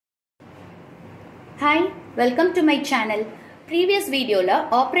Hi, welcome to my channel. Previous video la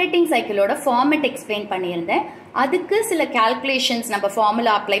operating cycle oda format explain பண்ணியிருந்தேன். அதுக்கு சில calculations நம்ம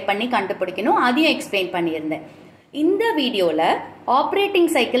formula apply பண்ணி கண்டுபிடிக்கணும். அதையும் explain பண்ணியிருந்தேன். இந்த வீடியோல operating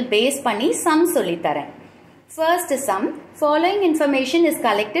cycle base பண்ணி sum சொல்லி தரேன். First sum, following information is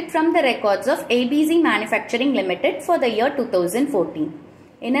collected from the records of ABC Manufacturing Limited for the year 2014.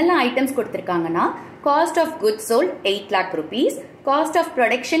 என்னெல்லாம் items கொடுத்திருக்காங்கன்னா cost of goods sold 8 lakh rupees, cost of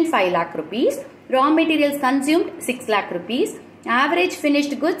production 5 lakh rupees, raw materials consumed 6 lakh rupees, average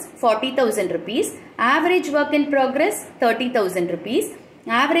finished goods 40,000 rupees, average work in progress 30,000 rupees,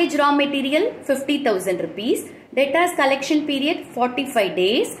 average raw material 50,000 rupees, debtors collection period 45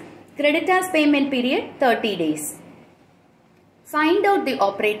 days, creditors payment period 30 days. Find out the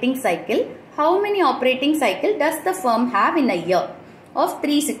operating cycle. How many operating cycle does the firm have in a year of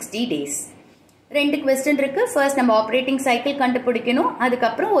 360 days? ரெண்டு question இருக்கு. First நம்ம operating cycle கண்டுபிடிக்கணும். அதுக்கு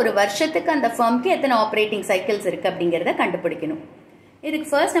அப்புறம் ஒரு வருஷத்துக்கு அந்த ஃபர்ம்க்கு எத்தனை ஆபரேட்டிங் சைக்கிள்ஸ் இருக்கு அப்படிங்கறத கண்டுபிடிக்கணும். இதுக்கு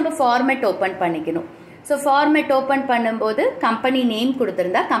ஃபர்ஸ்ட் நம்ம ஃபார்மேட் ஓபன் பண்ணிக்கணும். சோ ஃபார்மேட் ஓபன் பண்ணும்போது கம்பெனி நேம்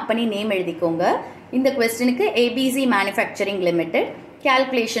கொடுத்திருந்தா கம்பெனி நேம் எழுதிக்கோங்க. இந்த क्वेश्चनக்கு ABC Manufacturing Limited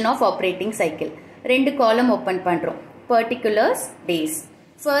calculation of operating cycle. ரெண்டு காலம் ஓபன் பண்றோம். particulars days.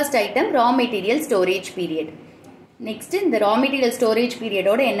 First item raw material storage period. Next in the raw material storage period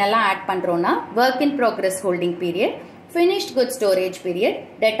oda என்னெல்லாம் add பண்றோம்னா work in progress holding period, finished goods storage period,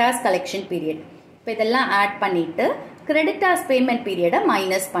 debtors collection period. இப்போ இதெல்லாம் add பண்ணிட்டு creditors payment period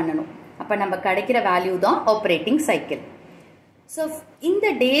minus பண்ணனும். அப்ப நம்ம கிடைக்கிற value தான் ஆபரேட்டிங் சைக்கிள். சோ இந்த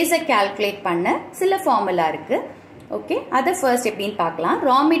டேஸை கால்குலேட் பண்ண சில ஃபார்முலா இருக்கு. ஓகே, அத ஃபர்ஸ்ட் எப்படின்னு பார்க்கலாம்.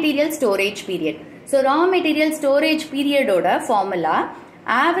 raw material storage period. So raw material storage period ஓட formula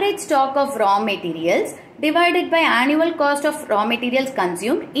average stock of raw materials divided by annual cost of raw materials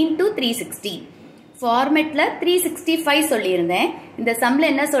consumed into 360. ஃபார்மேட்ல 365 சொல்லியிருந்தேன். இந்த சம்ல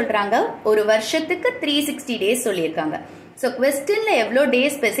என்ன சொல்றாங்க, ஒரு வருஷத்துக்கு 360 டேஸ் சொல்லியிருக்காங்க. சோ क्वेश्चनல எவ்வளவு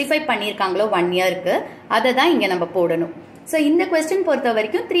டேஸ் ஸ்பெசிஃபை பண்ணிருக்காங்களோ 1 இயருக்கு அதை தான் இங்க நம்ம போடணும். சோ இந்த क्वेश्चन பொறுத்த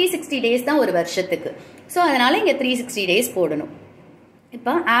வரைக்கும் 360 டேஸ் தான் ஒரு வருஷத்துக்கு. சோ அதனால இங்க 360 டேஸ் போடணும்.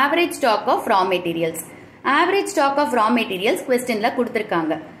 இப்போ average stock of raw materials. Average stock of raw materials क्वेश्चनல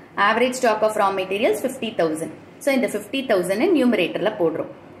கொடுத்திருக்காங்க. Average stock of raw materials 50,000. So இந்த 50,000 numeratorல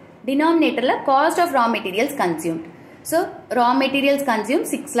போடுறோம். Denominatorல cost of raw materials consumed. So raw materials consumed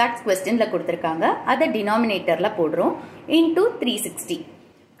 6 lakhs questionல கொடுத்திருக்காங்க. அத denominatorல போடுறோம் into 360.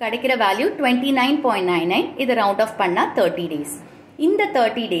 கிடைக்கிற வேல்யூ 29.99. இத round off பண்ணா 30 days. இந்த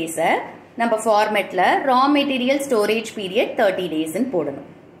 30 days நம்ம ஃபார்மேட்ல raw material storage period 30 days ன்னு போடணும்.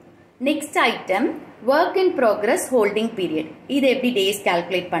 Next item work in progress holding period. இது எப்படி days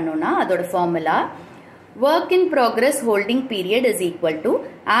calculate பண்ணோம்னா அதோட formula work in progress holding period is equal to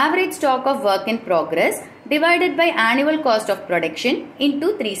average stock of work in progress divided by annual cost of production into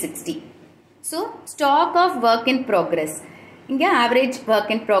 360. So stock of work in progress. இங்க average work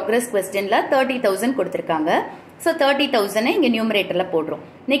in progress questionல 30,000 கொடுத்திருக்காங்க. So 30,000 இங்க numeratorல போடுறோம்.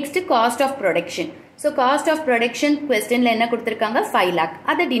 Next cost of production. So cost of production questionல என்ன கொடுத்திருக்காங்க 5 lakh.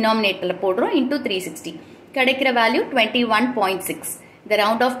 அத denominatorல போடுறோம் into 360. கிடைக்கிற value 21.6. இத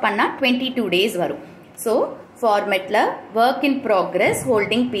round off பண்ணா 22 days வரும். So formatல work in progress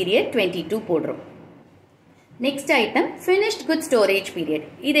holding period 22 போடுறோம். Next item finished goods storage period.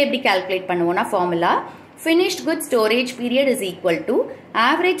 இத எப்படி calculate பண்ணுவோம்னா formula finished goods storage period is equal to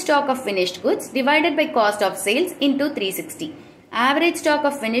average stock of finished goods divided by cost of sales into 360. Average stock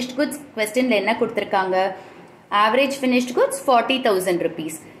of finished goods questionல என்ன கொடுத்திருக்காங்க, average finished goods 40,000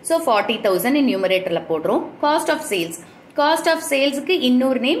 rupees. So 40,000 in numeratorல போடுறோம். cost of sales. cost of salesக்கு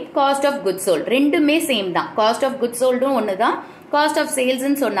இன்னொரு name cost of goods sold. ரெண்டுமே same தான். cost of goods soldம் ஒண்ணுதான், cost of sales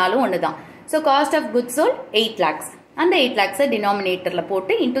ன்னு சொன்னாலும் ஒண்ணுதான். So cost of goods sold 8 lakhs. அந்த 8 lakhs denominatorல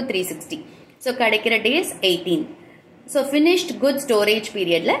போட்டு into 360. So கிடைக்கிற days 18. So finished goods storage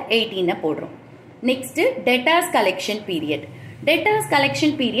periodல 18 போடுறோம். Next debtors collection period. Debtors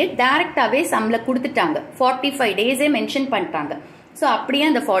collection period டைரக்டாவே சம்ல கொடுத்துட்டாங்க. 45 டேஸே மென்ஷன் பண்ணிட்டாங்க. சோ அப்படியே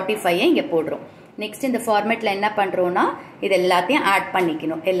அந்த 45 இங்க போடுறோம். நெக்ஸ்ட் இந்த ஃபார்மேட்ல என்ன பண்றோம்னா இது எல்லாத்தையும் ஆட்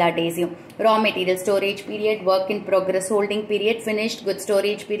பண்ணிக்கணும். எல்லா டேஸையும் raw material storage period, work in progress holding period, finished goods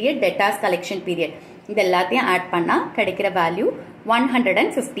storage period, debtors collection period இது எல்லாத்தையும் ஆட் பண்ணா கிடைக்கிற வேல்யூ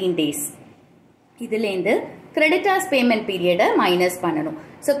 115 டேஸ். இதுல இருந்து creditors payment period மைனஸ் பண்ணனும்.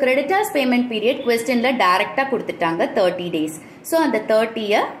 So creditors payment period questionல டைரக்டா கொடுத்துட்டாங்க 30 days. So அந்த 30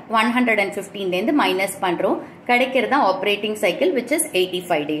 115 ல இருந்து மைனஸ் பண்றோம். கிடைக்கிறது operating cycle which is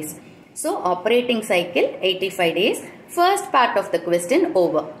 85 days. So operating cycle 85 days. First part of the question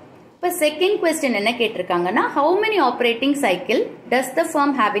over. இப்ப second question என்ன கேட்டிருக்காங்கன்னா how many operating cycle does the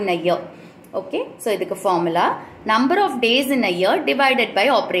firm have in a year? Okay, so இதுக்கு formula number of days in a year divided by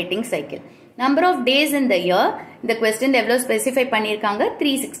operating cycle. Number of days in the year, இந்த question எவ்வளோ specify பண்ணியிருக்காங்க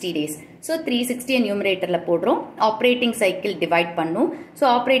 360 days. So 360 numeratorல போடுறோம். Operating cycle divide பண்ணும். So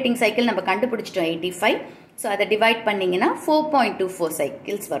operating cycle நம்ம கண்டுபிடிச்சிட்டோம் 85. So அதை divide பண்ணீங்கன்னா 4.24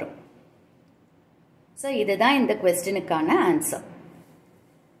 cycles வரும். So இதுதான் இந்த questionக்கான answer.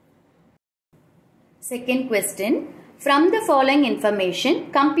 Second question. From the following information,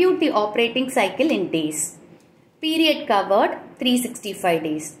 compute the operating cycle in days. Period covered 365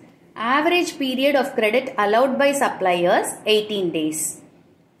 days. Average period of credit allowed by suppliers 18 days.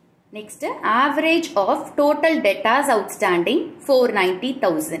 Next, average of total debtors outstanding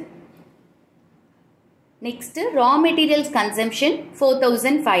 490,000. Next, raw materials consumption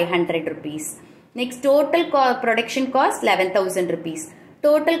 4,500 rupees. Next, total production cost 11,000 rupees.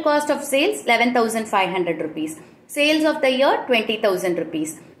 Total cost of sales 11,500 rupees. Sales of the year 20,000 rupees.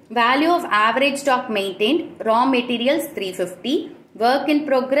 Value of average stock maintained, raw materials 350, work in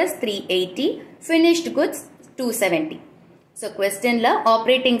progress 380, finished goods 270. So question la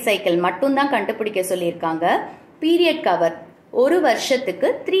operating cycle மட்டும் தான் கண்டுபிடிக்க சொல்லியிருக்காங்க. Period cover ஒரு வருஷத்துக்கு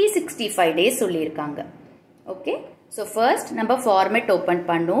 365 days சொல்லியிருக்காங்க. Okay. So first நம்ம format open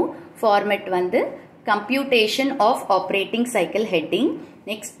பண்ணும். Format வந்து computation of operating cycle heading.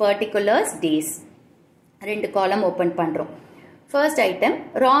 Next particulars days. ரெண்டு column open பண்றோம். First item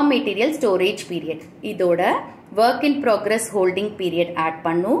raw material storage period. இதோட work in progress holding period add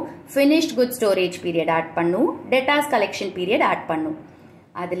பண்ணும். Finished goods storage period add பண்ணும். Debtors collection period add பண்ணும்.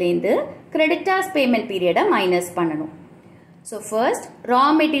 அதிலேந்து creditors payment period minus பண்ணணும். So first raw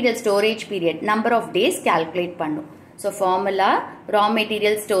material storage period number of days calculate பண்ணும். So formula raw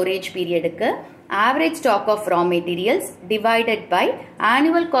material storage period க்கு average stock of raw materials divided by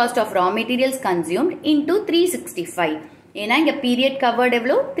annual cost of raw materials consumed into 365. ஏனா இங்க period covered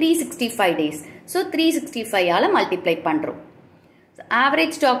எவ்வளோ 365 days. So 365 ஆல multiply பண்றோம். So,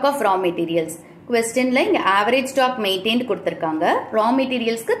 average stock of raw materials. Questionல இங்க average stock maintained கொடுத்திருக்காங்க. Raw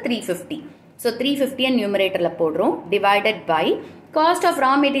materialsக்கு 350. So 350 numeratorல போடுறோம். Divided by cost of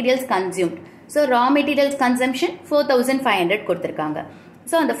raw materials consumed. So raw materials consumption 4,500 கொடுத்திருக்காங்க.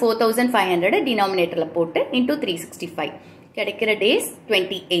 So அந்த 4,500 denominatorல போட்டு into 365. கிடைக்கிற days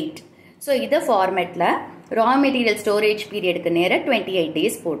 28. So இத formatல raw material storage periodக்கு நேர 28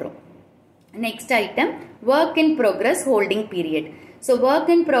 days போடுறோம். Next item work in progress holding period. So work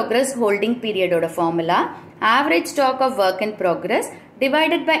in progress holding period ஓட formula average stock of work in progress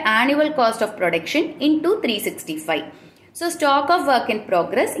divided by annual cost of production into 365. So stock of work in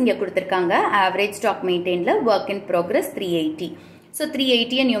progress இங்க கொடுத்திருக்காங்க average stock maintainedல work in progress 380. So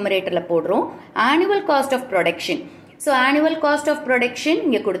 380 numeratorல போடுறோம். Annual cost of production. So annual cost of production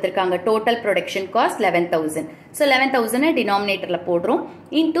இங்க கொடுத்திருக்காங்க total production cost 11,000. So 11,000 denominatorல போடுறோம்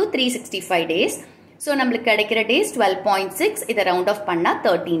into 365 days. So நம்மளுக்கு கிடைக்கிற days 12.6 இதை round off பண்ணா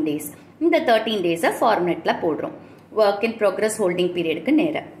 13 days. இந்த 13 days formatல போடுறோம். Work in progress holding periodக்கு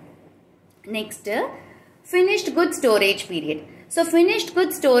நேர. Next finished goods storage period. So finished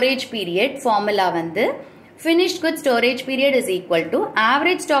goods storage period formula வந்து finished goods storage period is equal to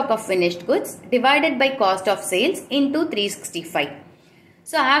average stock of finished goods divided by cost of sales into 365.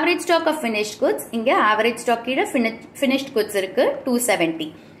 So average stock of finished goods இங்க average stock கீழ finished goods இருக்கு 270.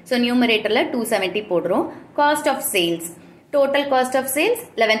 So numeratorல 270 போடுறோம். Cost of sales. Total cost of sales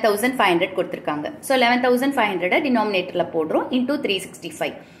 11,500 கொடுத்திருக்காங்க. So 11,500 denominatorல போடுறோம் into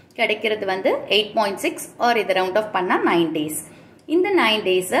 365. கிடைக்கிறது வந்து 8.6 or இதை round off பண்ணா 9 days. இந்த 9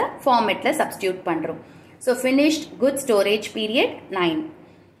 days formatல substitute பண்றோம். So finished goods storage period 9.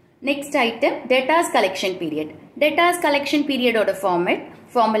 Next item debtors collection period. Debtors collection period ஓட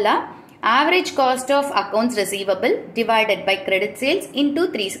formula average cost of accounts receivable divided by credit sales into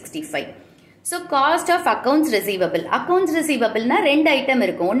 365. So cost of accounts receivable. Accounts receivable na ரெண்டு item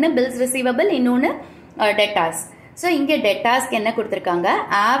இருக்கும். ஒன்னு bills receivable இன்னொன்னு debtors. So இங்க debtors என்ன கொடுத்திருக்காங்க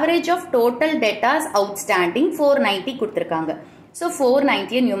average of total debtors outstanding 490 கொடுத்திருக்காங்க. So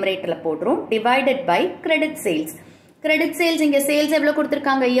 490 numeratorல போடுறோம் divided by credit sales. Credit sales இங்க sales எவ்வளவு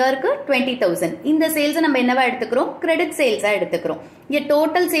கொடுத்திருக்காங்க இயருக்கு 20,000. இந்த sales நம்ம என்னவா எடுத்துக்கிறோம் credit sales எடுத்துக்கிறோம். இங்க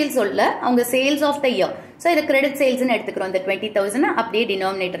total sales சொல்ல அவங்க sales of the year. So இத credit sales ன்னு எடுத்துக்கிறோம். இந்த 20,000 அப்படியே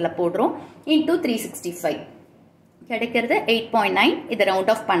denominatorல போடுறோம் into 365. கிடைக்கிறது 8.9. இத round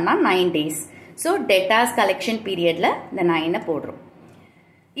off பண்ணா 9 days. So debtors collection periodல இந்த 9 போடுறோம்.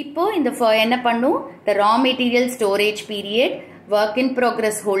 இப்போ இந்த என்ன பண்ணும் the raw material storage period, work in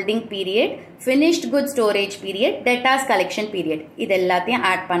progress holding period, finished goods storage period, debtors collection period இது எல்லாத்தையும்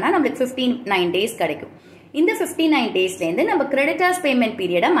ஆட் பண்ணா நமக்கு 59 days கிடைக்கும். இந்த 59 daysல இருந்து நம்ம creditors payment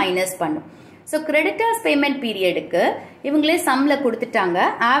period மைனஸ் பண்ணும். So creditors payment periodக்கு இவங்களே சம்ல கொடுத்துட்டாங்க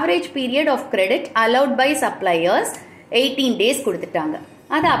average period of credit allowed by suppliers 18 days கொடுத்துட்டாங்க.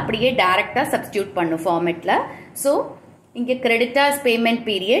 அதை அப்படியே டைரக்டாக சப்ஸ்டியூட் பண்ணும் ஃபார்மேட்டில். ஸோ இங்கே கிரெடிட்டார்ஸ் பேமெண்ட்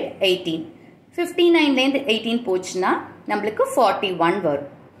பீரியட் 18, 59லேருந்து 18 போச்சுன்னா நம்மளுக்கு 41 வரும்.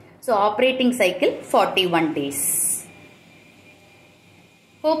 So operating cycle 41 days.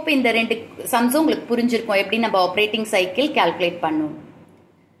 Hope இந்த 2 சம்ஸும் உங்களுக்கு புரிஞ்சிருக்கும் எப்படி நம்ம ஆப்ரேட்டிங் சைக்கிள் கால்குலேட் பண்ணணும்.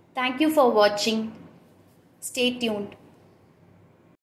 தேங்க்யூ ஃபார் வாட்சிங். Stay tuned.